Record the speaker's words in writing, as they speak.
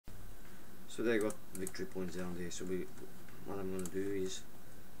So they got victory points down there. So what I'm gonna do is,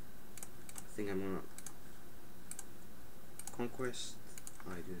 I think I'm gonna conquest.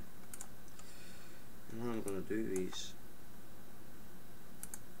 I do. And what I'm gonna do is,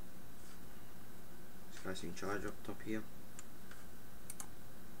 this guy's in charge up top here.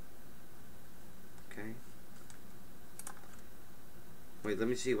 Okay. Wait, let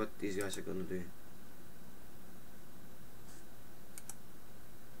me see what these guys are gonna do.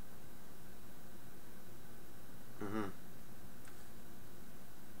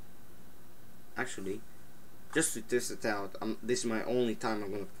 Actually, just to test it out, this is my only time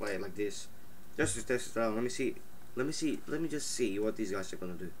I'm gonna play it like this. Just to test it out, let me just see what these guys are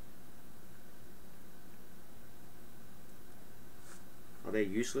gonna do. Are they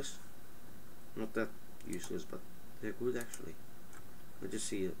useless? Not that useless, but they're good actually. Let's just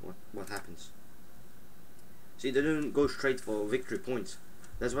see what happens. See, they don't go straight for victory points.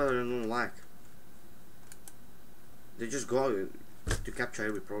 That's what I don't like. They just go to capture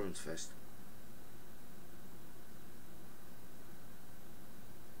every province first.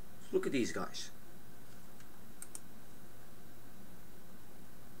 Look at these guys.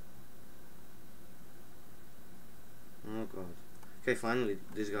 Oh god. Okay, finally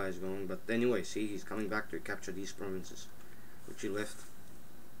this guy is going, but anyway, see, he's coming back to capture these provinces which he left.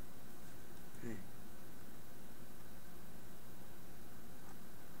 Okay.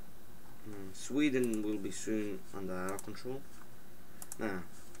 Sweden will be soon under our control. Now,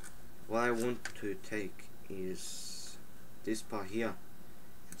 what I want to take is this part here.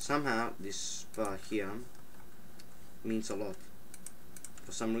 Somehow this part here means a lot.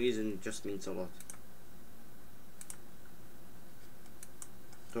 For some reason it just means a lot.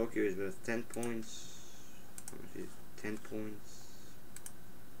 Tokyo is worth 10 points. How much is 10 points?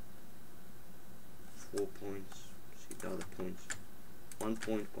 4 points. See the other points. 1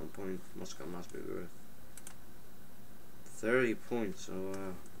 point, 1 point. Moscow must be worth 30 points. Oh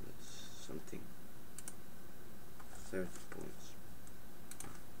wow, that's something. 30 points.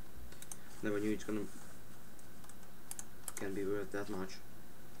 Never knew it's can be worth that much.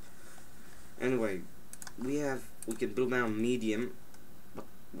 Anyway, we can build now medium, but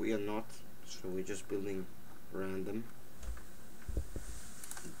we are not, so we're just building random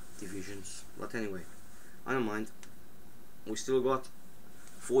divisions. But anyway, I don't mind. We still got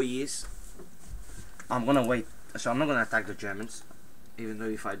 4 years. I'm gonna wait, so I'm not gonna attack the Germans, even though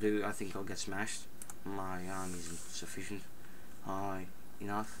if I do, I think I'll get smashed. My army isn't sufficient high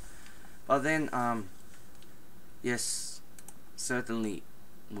enough. But then, yes, certainly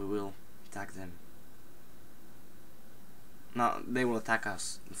we will attack them. Now, they will attack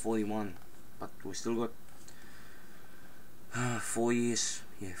us in 41, but we still got 4 years.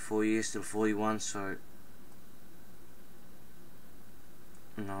 Yeah, 4 years till 41, so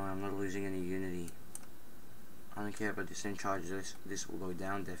no, I'm not losing any unity. I don't care about the same charges. This will go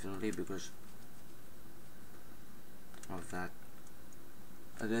down definitely because of that.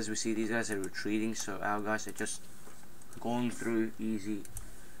 But as we see, these guys are retreating, so our guys are just going through easy,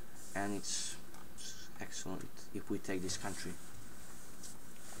 and it's excellent if we take this country.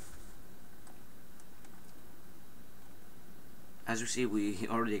 As we see, we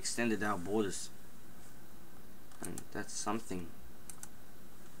already extended our borders, and that's something.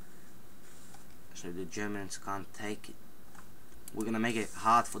 So the Germans can't take it. We're gonna make it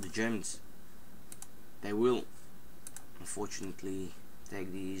hard for the Germans. They will, unfortunately,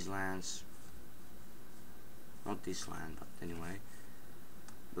 take these lands. Not this land, but anyway.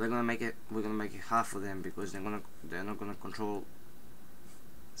 But we're gonna make it hard for them because they're not gonna control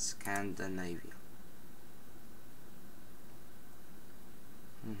Scandinavia.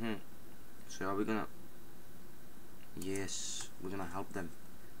 So are we gonna? Yes, we're gonna help them.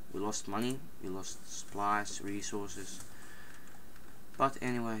 We lost money, we lost supplies, resources. But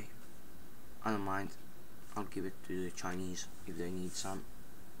anyway, I don't mind. I'll give it to the Chinese if they need some.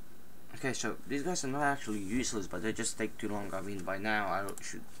 Okay, so these guys are not actually useless, but they just take too long. I mean, by now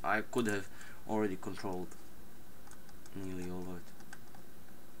I could have already controlled nearly all of it.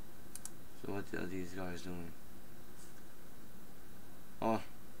 So what are these guys doing? Oh,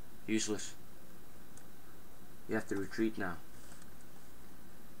 useless. You have to retreat now.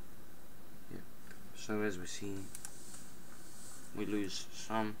 Yep. So as we see, we lose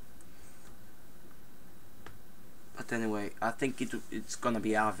some. But anyway, I think it's gonna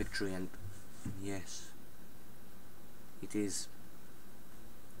be our victory, and yes, it is.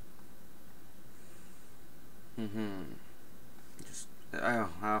 Just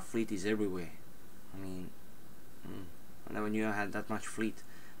our fleet is everywhere. I mean, I never knew I had that much fleet.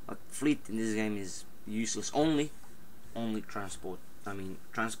 But fleet in this game is useless. Only transport. I mean,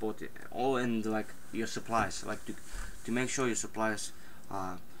 transport it all, and like your supplies, like to make sure your supplies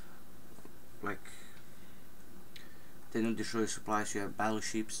are like they don't destroy your supplies. You have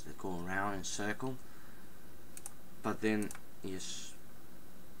battleships that go around and circle, but then yes,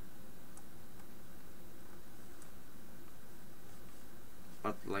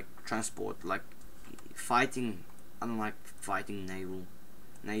 but like transport, like fighting. I don't like fighting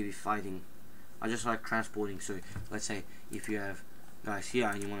navy fighting. I just like transporting. So let's say if you have guys here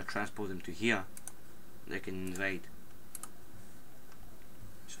and you want to transport them to here, they can invade.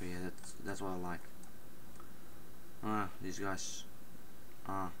 So yeah, that's what I like. These guys.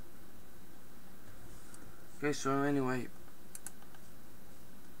 Okay, so anyway.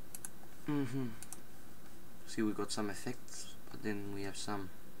 See, we got some effects, but then we have some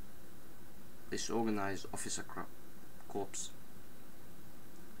disorganized officer corps.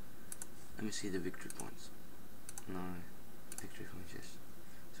 Let me see the victory points. No, victory points, yes.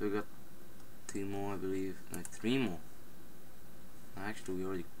 So we got 3 more, I believe. No, 3 more. No, actually, we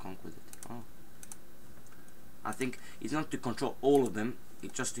already conquered it. Oh. I think it's not to control all of them,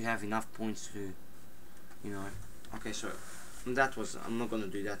 it's just to have enough points to, you know. Okay, so that was, I'm not gonna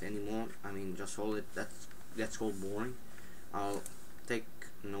do that anymore. I mean, just hold it. That's called boring. I'll take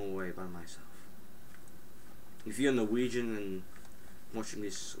Norway by myself. If you're Norwegian and watching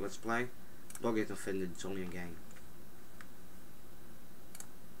this Let's Play, don't get offended, it's only a game.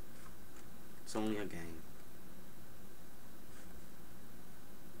 It's only a game.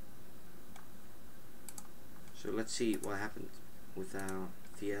 So let's see what happened with our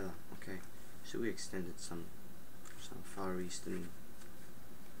theater. Okay, so we extended some Far Eastern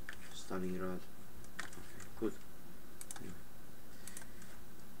Stalingrad. Okay, good. Anyway.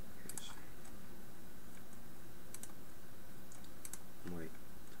 Okay, so wait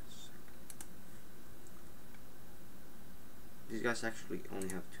a second. These guys actually only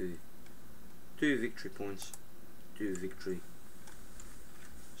have two victory points, 2 victory.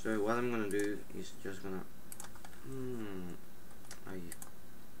 So what I'm gonna do is just gonna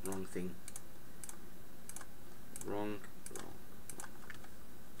wrong thing. Wrong.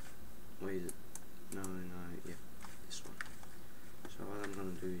 Where is it? No, yeah, this one. So what I'm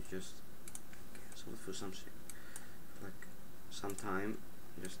gonna do is just cancel it for some time.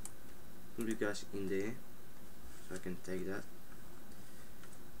 Just put you guys in there, so I can take that.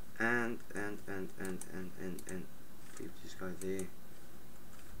 And leave this guy there.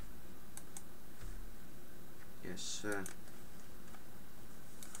 Yes, sir.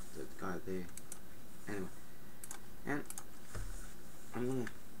 That guy there. Anyway, and I'm gonna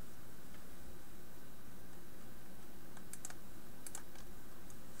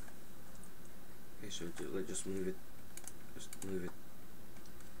so let's just move it.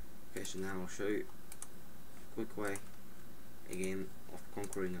 Okay, so now I'll show you a quick way again of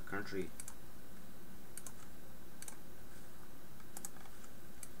conquering a country.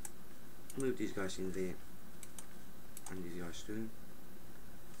 Move these guys in there, and these guys too.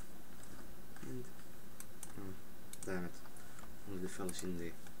 And oh, damn it, move the fellas in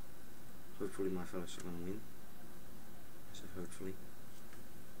there. Hopefully my fellas are gonna win. I said hopefully.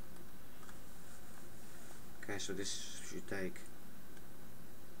 Okay, so this should take.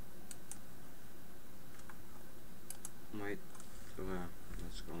 Wait,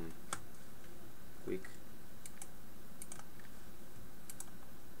 let's go on quick.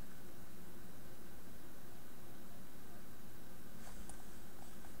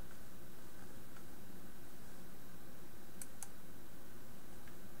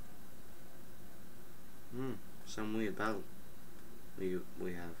 Some weird battle we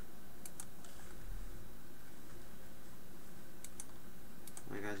have.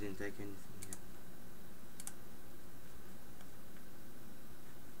 My guys didn't take anything yet.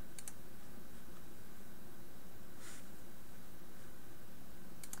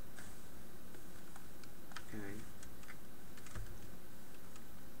 Okay.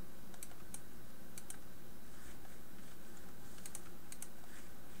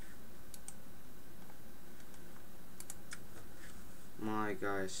 My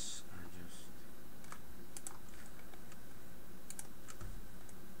guys are just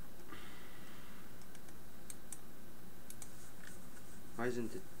why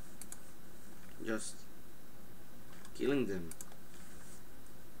isn't it just killing them?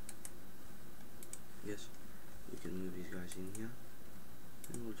 Yes, we can move these guys in here,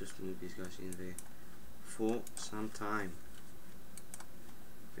 and we'll just move these guys in there for some time,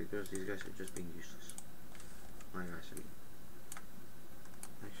 because these guys are just being useless. My guys, I mean.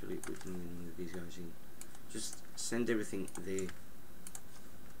 Actually, we can move these guys in. Just send everything there.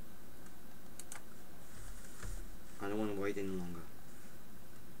 I don't want to wait any longer.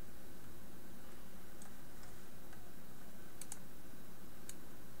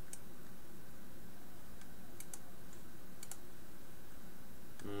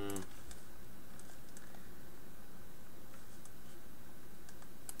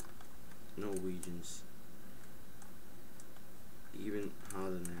 Norwegians. Even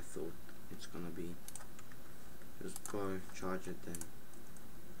harder than I thought it's gonna be. Just go, charge it, then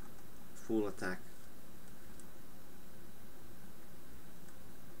full attack.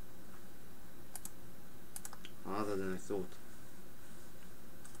 Harder than I thought.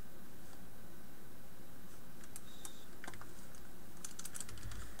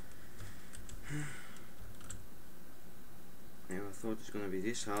 Never thought it's gonna be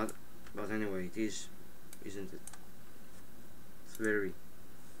this hard, but anyway, it is, isn't it? It's very.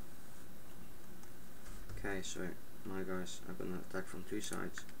 Okay, so my guys are gonna attack from two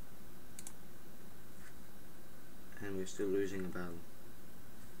sides, and we're still losing a battle.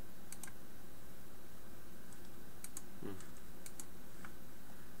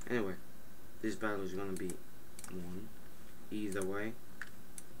 Anyway, this battle is gonna be won either way.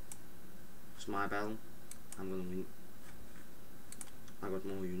 It's my battle. I'm gonna win. I got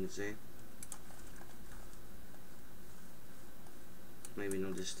more units there. Maybe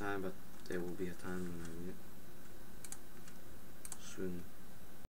not this time, but there will be a time when I win it. Soon.